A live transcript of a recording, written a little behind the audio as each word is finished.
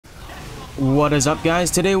What is up, guys?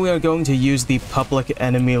 Today we are going to use the public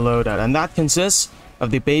enemy loadout, and that consists of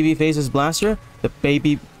the baby faces blaster, the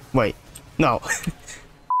baby... Wait, no.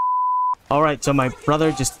 Alright, so my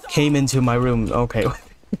brother just came into my room. Okay,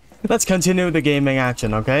 let's continue the gaming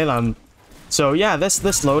action, okay? So yeah, this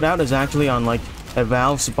loadout is actually on like a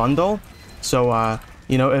Valve's bundle. So,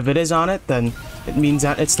 you know, if it is on it, then it means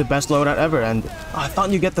that it's the best loadout ever. And I thought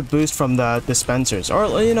you get the boost from the dispensers,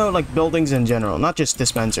 or, you know, like buildings in general, not just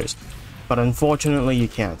dispensers. But unfortunately, you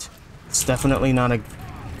can't. It's definitely not a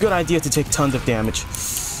good idea to take tons of damage.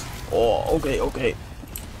 Oh, okay.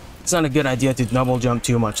 It's not a good idea to double jump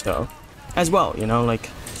too much, though. As well, you know, like,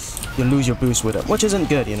 you lose your boost with it, which isn't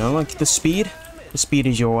good, you know? Like, the speed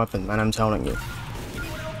is your weapon, man, I'm telling you.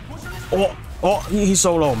 Oh, he's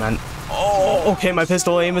so low, man. Oh, okay, my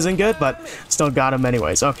pistol aim isn't good, but still got him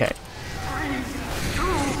anyways, okay.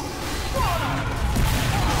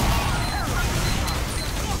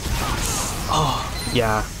 Oh,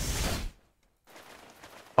 yeah.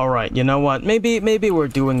 Alright, you know what? Maybe we're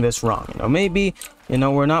doing this wrong, you know? Maybe, you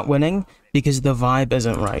know, we're not winning because the vibe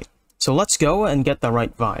isn't right. So let's go and get the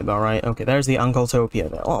right vibe, alright? Okay, there's the Uncle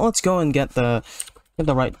Topia there. Well, let's go and get the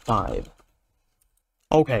right vibe.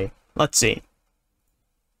 Okay, let's see.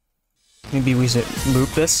 Maybe we should loop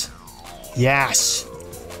this. Yes!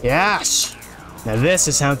 Yes! Now this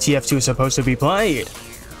is how TF2 is supposed to be played.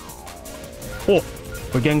 Oh,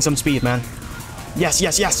 we're getting some speed, man. Yes!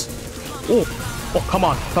 Oh, come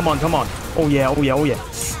on. Oh yeah.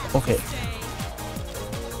 Okay.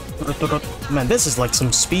 Man, this is like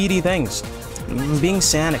some speedy things. I'm being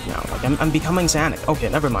Sonic now. Like I'm becoming Sonic. Okay,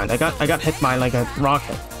 never mind. I got hit by like a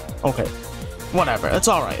rocket. Okay. Whatever. It's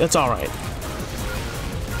alright.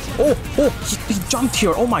 Oh, he jumped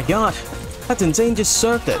here. Oh my god. That's insane. Just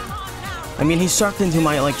surfed it. I mean, he surfed into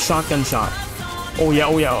my like shotgun shot. Oh yeah.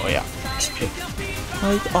 Okay.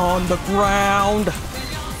 Right on the ground.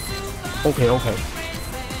 Okay.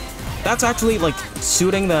 That's actually like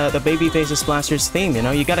suiting the Babyface Blaster's theme, you know?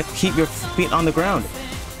 You gotta keep your feet on the ground.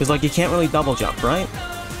 Because like you can't really double jump, right?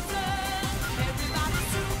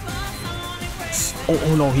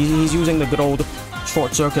 Oh no, he's using the good old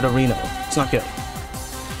short circuit arena. It's not good.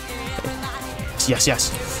 Okay.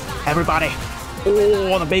 Yes. Everybody.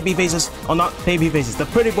 Oh, the baby faces. Oh, not baby faces. The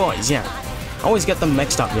pretty boys, yeah. Always get them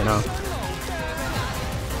mixed up, you know?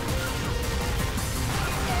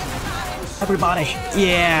 Everybody.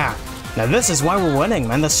 Yeah. Now this is why we're winning,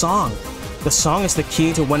 man. The song. The song is the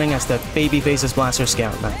key to winning as the Babyface's Blaster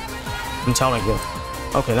Scout, man. I'm telling you.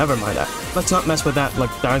 Okay, never mind that. Let's not mess with that, like,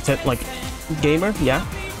 dark hit, like, gamer, yeah?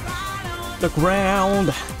 The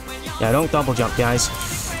ground. Yeah, don't double jump, guys.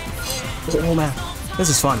 Oh, man. This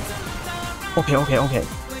is fun. Okay.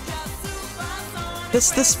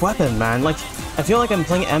 This weapon, man, like, I feel like I'm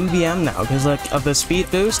playing MVM now, because, like, of the speed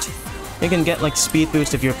boost. You can get, like, speed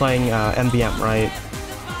boost if you're playing MVM, right?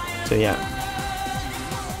 So, yeah.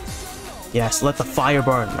 Yes, let the fire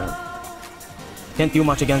burn, man. Can't do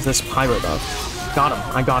much against this pyro, though.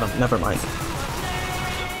 I got him. Never mind.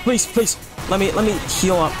 Please. Let me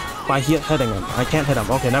heal up by hitting him. I can't hit him.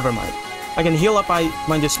 Okay, never mind. I can heal up by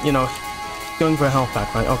just, you know, going for a health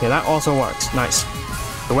pack, right? Okay, that also works. Nice.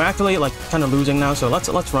 So we're actually, like, kind of losing now, so let's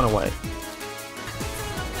run away.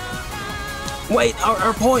 Wait,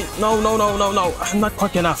 our point! No. I'm not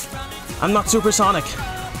quick enough. I'm not supersonic.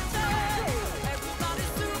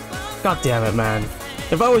 God damn it, man.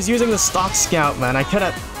 If I was using the stock scout, man, I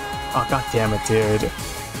could've... Oh, god damn it, dude.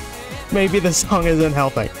 Maybe the song isn't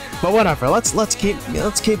helping. But whatever, let's keep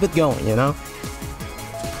it going, you know?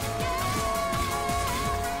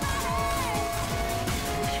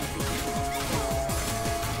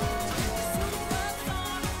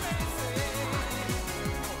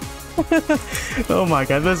 Oh my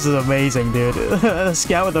god, this is amazing, dude. The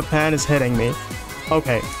scout with the pan is hitting me.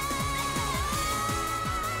 Okay.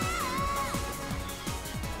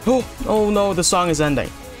 Oh no, the song is ending.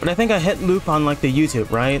 But I think I hit loop on like the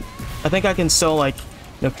YouTube, right? I think I can still like,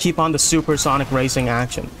 you know, keep on the supersonic racing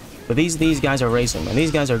action. But these guys are racing, man.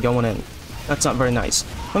 These guys are going in. That's not very nice.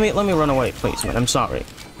 Let me run away, please, man. I'm sorry.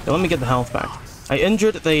 Now, let me get the health back. I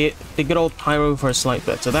injured the good old pyro for a slight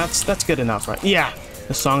bit, so that's good enough, right? Yeah,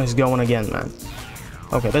 the song is going again, man.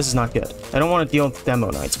 Okay, this is not good. I don't want to deal with demo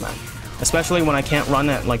nights, man. Especially when I can't run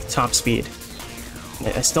at like top speed.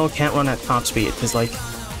 I still can't run at top speed because like.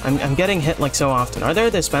 I'm getting hit like so often. Are there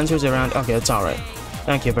dispensers around? Okay, it's alright.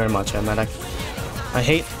 Thank you very much, medic. I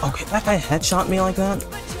hate... Okay, that guy headshot me like that?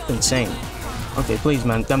 Insane. Okay, please,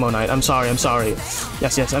 man. Demo night. I'm sorry.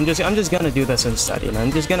 Yes. I'm just gonna do this instead, you know?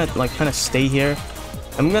 I'm just gonna, like, kind of stay here.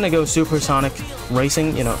 I'm gonna go supersonic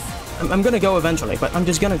racing, you know? I'm gonna go eventually, but I'm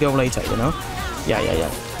just gonna go later, you know? Yeah.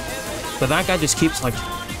 But that guy just keeps, like,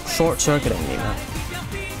 short-circuiting me, man.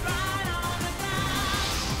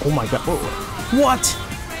 Oh my god. What?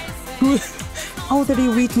 How did he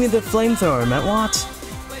reach me the flamethrower, man? What?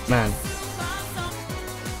 Man.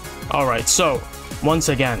 Alright, so, once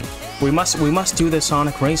again, we must do this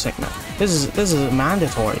Sonic Racing, man. This is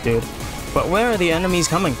mandatory, dude. But where are the enemies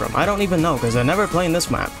coming from? I don't even know, because I never played this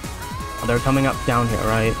map. Oh, they're coming up down here,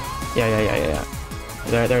 right? Yeah.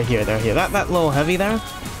 They're here. That little heavy there,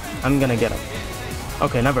 I'm gonna get him.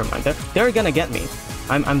 Okay, never mind. They're gonna get me.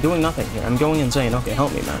 I'm doing nothing here. I'm going insane. Okay,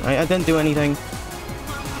 help me, man. I didn't do anything.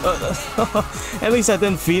 At least I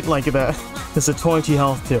didn't feed like that. There's a 20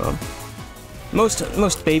 health to him.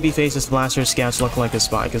 Most baby faces Blaster Scouts look like a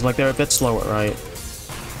spy, because like they're a bit slower, right?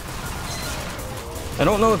 I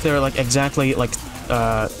don't know if they're like exactly like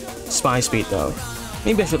spy speed though.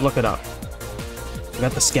 Maybe I should look it up. I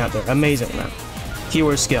got the scout there. Amazing, man.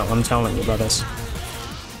 Keyword skill, I'm telling you, brothers.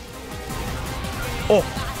 Oh,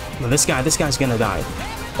 no, this guy's gonna die.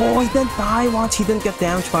 Oh, he didn't die. What? He didn't get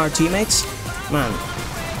damaged by our teammates? Man.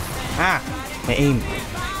 Ah, my aim.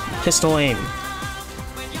 Pistol aim.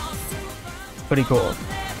 Pretty cool.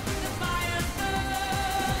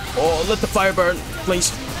 Oh, let the fire burn,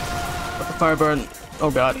 please. Let the fire burn. Oh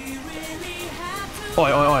god.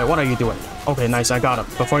 Oi, what are you doing? Okay, nice, I got him.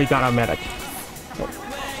 Before he got our medic.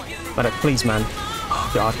 Medic, please, man.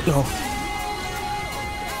 Oh god, no.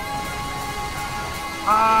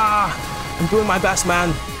 Ah! I'm doing my best, man.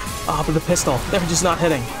 Ah, but the pistol, they're just not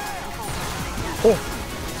hitting. Oh!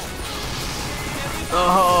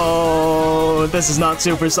 Oh, this is not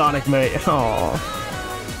supersonic, mate. Oh.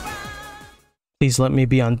 Please let me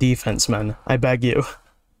be on defense, man. I beg you.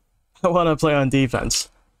 I want to play on defense.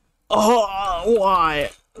 Oh, why?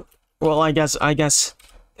 Well, I guess.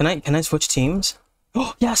 Can I switch teams?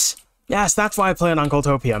 Oh, yes. Yes, that's why I play it on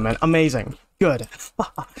Cultopia, man. Amazing. Good.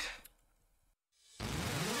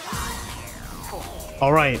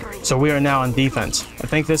 Alright, so we are now on defense. I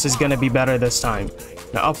think this is gonna be better this time.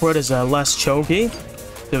 Now, upward is less choky.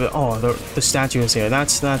 Oh, the statue is here.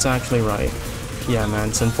 That's actually right. Yeah, man,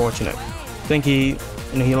 it's unfortunate. I think he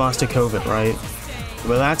lost to COVID, right?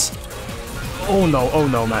 But that's... Oh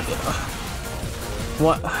no, man.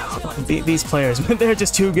 What? These players, man, they're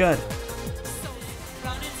just too good.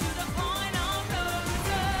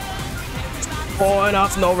 Point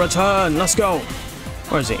of no return. Let's go.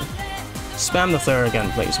 Where is he? Spam the flare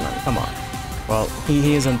again, please, man. Come on. Well,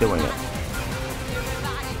 he isn't doing it.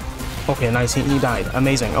 Okay, nice. He died.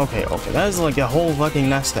 Amazing. Okay. That is like a whole fucking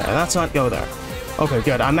nest there. Let's not go there. Okay,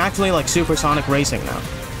 good. I'm actually like supersonic racing now.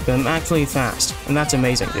 I'm actually fast. And that's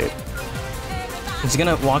amazing, dude. He's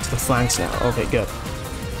gonna watch the flanks now. Okay, good.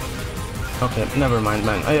 Okay, never mind,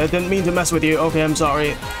 man. I didn't mean to mess with you. Okay, I'm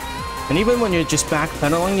sorry. And even when you're just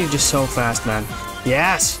backpedaling, you're just so fast, man.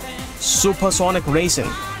 Yes! Supersonic racing.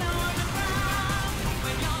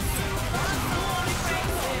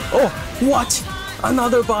 Oh, what?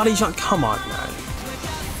 Another body shot? Come on, man.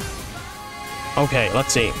 Okay,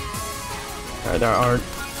 let's see. There are...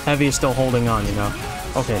 Heavy is still holding on, you know.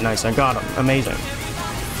 Okay, nice. I got him. Amazing.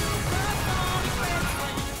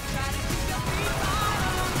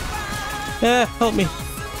 Yeah, help me.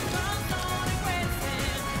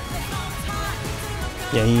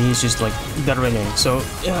 Yeah, he's just like dead ringing. So,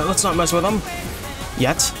 yeah, let's not mess with him.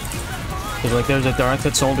 Yet. Because, like, there's a direct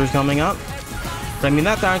hit soldier coming up. But I mean,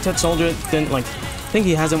 that direct hit soldier didn't, like... I think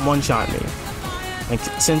he hasn't one-shot me. Like,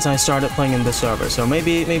 since I started playing in this server. So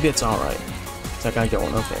maybe it's alright. Is that guy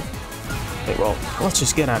going? Okay. Okay, well, let's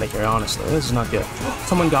just get out of here, honestly. This is not good.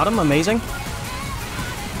 Someone got him? Amazing.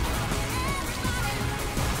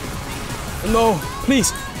 No,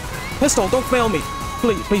 please. Pistol, don't fail me.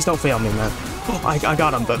 Please don't fail me, man. Oh, I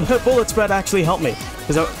got him. The bullet spread actually helped me.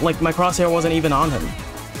 Because, like, my crosshair wasn't even on him.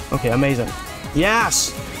 Okay, amazing.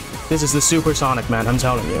 Yes! This is the supersonic, man, I'm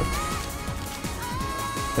telling you.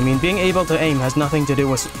 I mean, being able to aim has nothing to do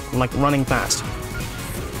with, like, running fast.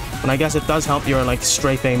 And I guess it does help your, like,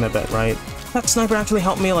 strafe aim a bit, right? That sniper actually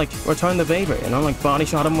helped me, like, return the favor, you know? Like, body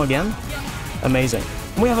shot him again. Amazing.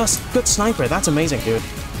 We have a good sniper. That's amazing, dude.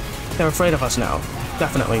 They're afraid of us now.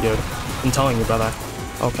 Definitely, dude. I'm telling you, brother.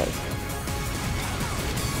 Okay.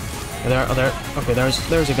 Okay,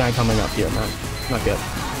 there's a guy coming up here, man. Not good.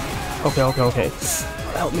 Okay.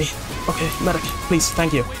 Help me. Okay, medic. Please,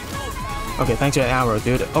 thank you. Okay, thanks for the arrow,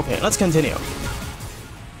 dude. Okay, let's continue.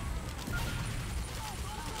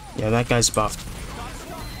 Yeah, that guy's buffed.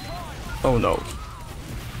 Oh, no.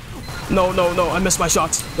 No, I missed my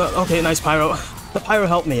shots. Okay, nice pyro. The pyro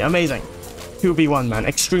helped me. Amazing. 2v1, man.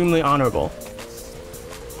 Extremely honorable.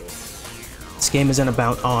 This game isn't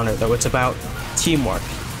about honor, though. It's about teamwork.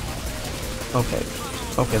 Okay.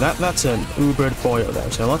 Okay, that's an Ubered boyo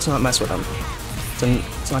there, so let's not mess with him.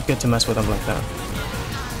 It's not good to mess with him like that.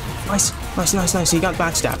 Nice, nice, nice, nice. He got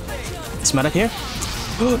backstab. Is medic here?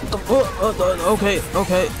 Okay,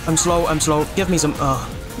 okay. I'm slow, I'm slow. Give me some...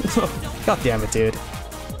 God damn it, dude.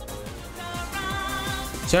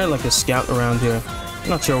 Is there like a scout around here? I'm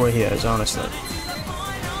not sure where he is, honestly.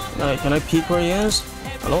 Can I peek where he is?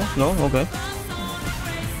 Hello? No? Okay.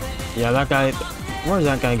 Yeah, that guy... Where is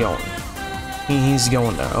that guy going? He's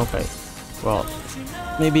going there. Okay. Well,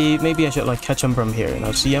 maybe I should like catch him from here. You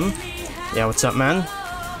know, see him? Yeah, what's up, man?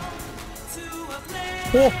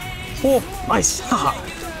 Oh! Oh! Nice!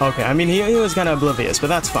 Haha! Okay, I mean, he was kind of oblivious, but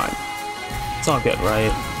that's fine. It's all good,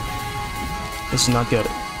 right? This is not good.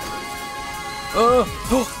 Oh!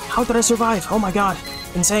 How did I survive? Oh my god!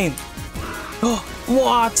 Insane! Oh!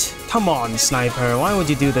 What? Come on, sniper. Why would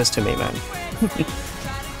you do this to me, man?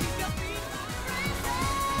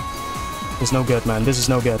 This is no good, man. This is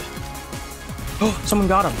no good. Oh, someone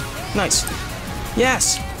got him. Nice.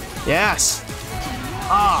 Yes! Yes!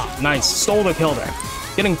 Ah, nice. Stole the kill there.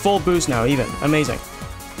 Getting full boost now, even. Amazing.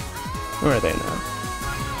 Where are they now?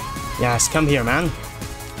 Yes, come here, man.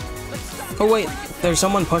 Oh, wait. There's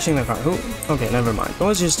someone pushing the car. Who? Okay, never mind. It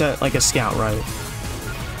was just like a scout, right?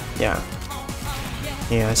 Yeah.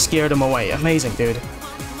 Yeah, scared him away. Amazing, dude.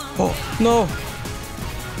 Oh, no!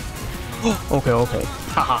 Oh, okay, okay.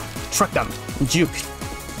 Haha. Trick them. Juke.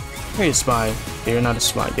 You're a spy. You're not a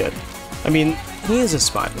spy. Good. I mean, he is a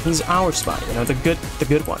spy. He's our spy. You know, the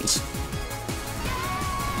good ones.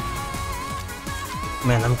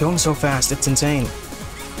 Man, I'm going so fast. It's insane.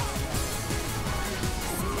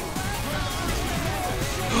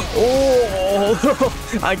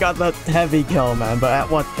 Oh! I got that heavy kill, man. But at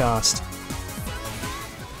what cost?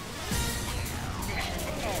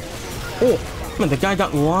 Oh, man, the guy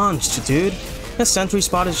got launched, dude. That sentry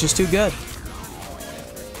spot is just too good.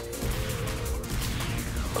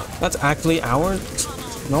 That's actually our...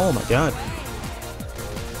 Oh my god.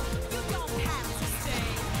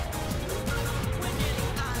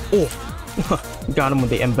 Oh! Got him with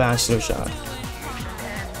the ambassador shot.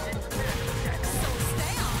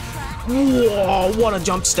 Whoa! What a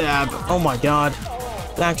jump stab! Oh my god.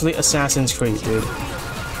 It's actually Assassin's Creed, dude.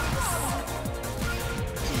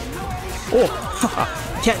 Oh!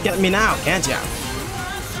 Can't get me now, can't ya?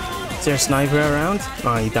 Is there a sniper around?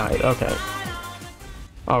 Oh, he died. Okay.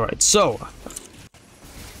 Alright, so...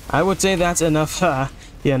 I would say that's enough,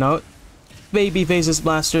 you know, Babyface's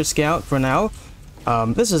Blaster Scout for now.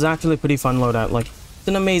 This is actually a pretty fun loadout. Like, it's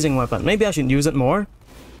an amazing weapon. Maybe I should use it more.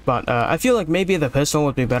 But, I feel like maybe the pistol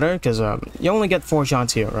would be better, because, you only get 4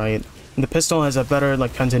 shots here, right? And the pistol has a better,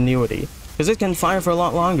 like, continuity. Because it can fire for a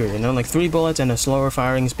lot longer, you know, like 3 bullets and a slower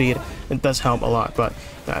firing speed. It does help a lot, but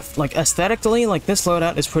like aesthetically, like this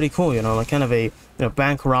loadout is pretty cool, you know, like kind of a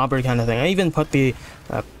bank robber kind of thing. I even put the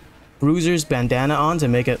bruiser's bandana on to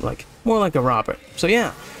make it like more like a robber. So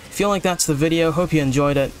yeah, feel like that's the video. Hope you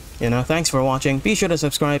enjoyed it. You know, thanks for watching. Be sure to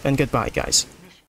subscribe and goodbye, guys.